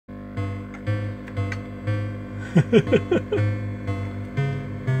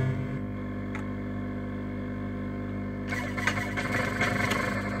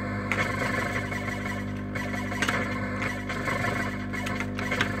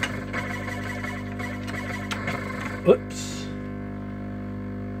Oops.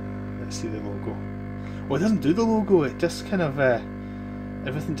 Let's see the logo. Oh, it doesn't do the logo, it just kind of,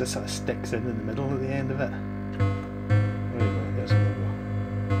 everything just sort of sticks in the middle at the end of it. There you go, there's a logo.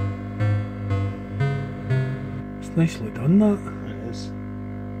 It's nicely done, that. It is.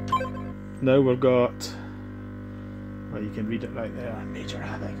 Now we've got, well, you can read it right there, Major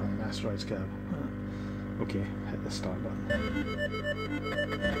Havoc on an Asteroids cab. Okay, hit the start button.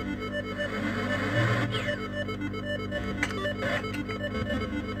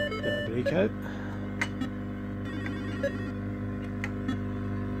 Get a brake out.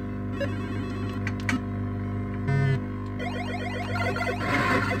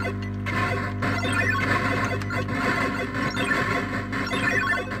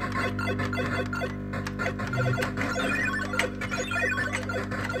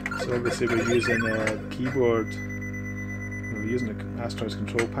 So obviously we're using a keyboard, we're using the Asteroids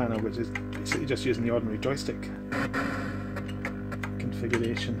control panel, which is basically just using the ordinary joystick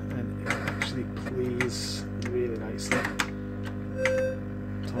configuration, and it actually plays really nicely.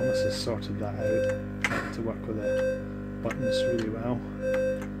 Thomas has sorted that out to work with the buttons really well.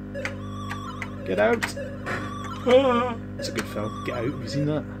 Get out! Ah, it's a good film. Get out, have you seen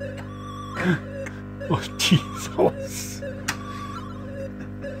that? Oh, Jesus.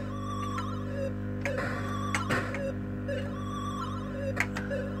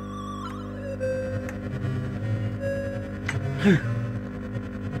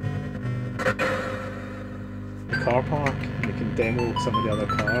 The car park, and you can demo some of the other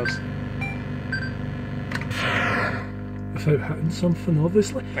cars. Without hitting something,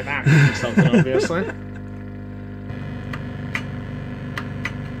 obviously. Without hitting something, obviously.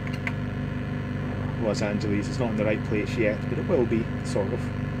 Los Angeles is not in the right place yet, but it will be, sort of.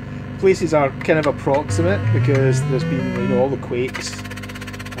 Places are kind of approximate because there's been, you know, all the quakes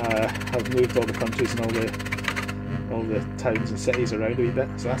have moved all the countries and all the towns and cities around a wee bit.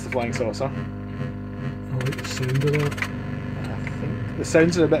 So that's the flying saucer. I like the sound of that. I think the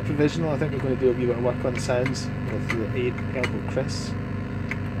sounds are a bit provisional. I think we're going to do a wee bit of work on the sounds with the aid help of Chris.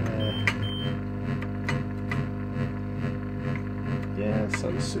 Yeah,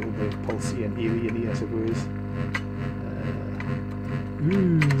 sort of suitably pulsy and alien-y, I suppose.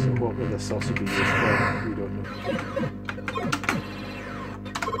 So what will the saucer be used for? We don't know.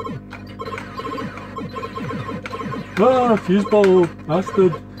 Ah, fuse ball,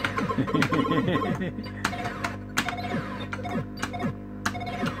 bastard.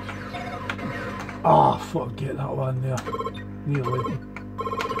 Ah, fuck, get that one there. Nearly.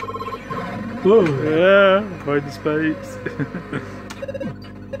 Oh. Yeah, avoid the spikes.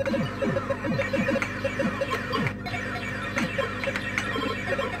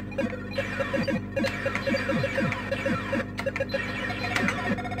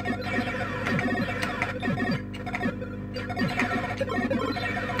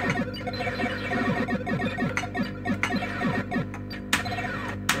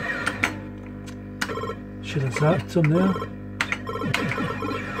 Should have zapped him there.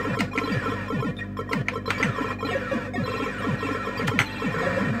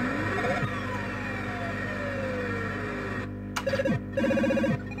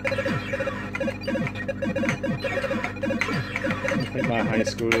 I think my high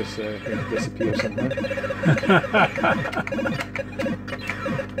score is going to disappear somewhere.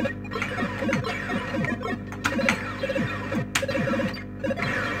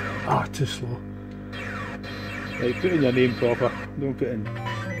 Ah, too slow. Right, put in your name proper, don't put in.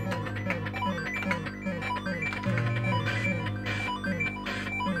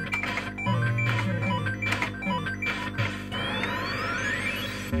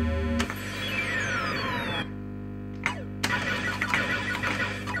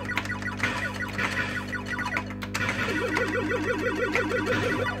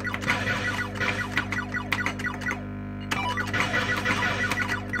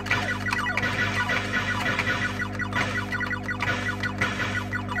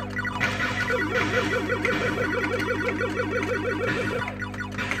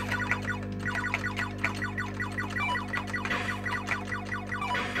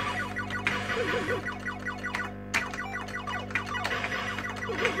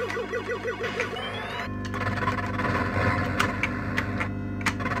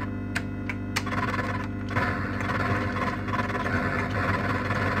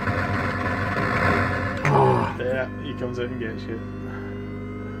 Yeah, he comes out and gets you.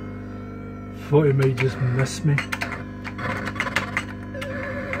 thought he might just miss me.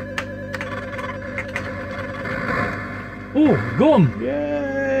 Oh, got him!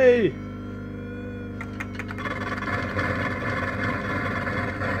 Yay!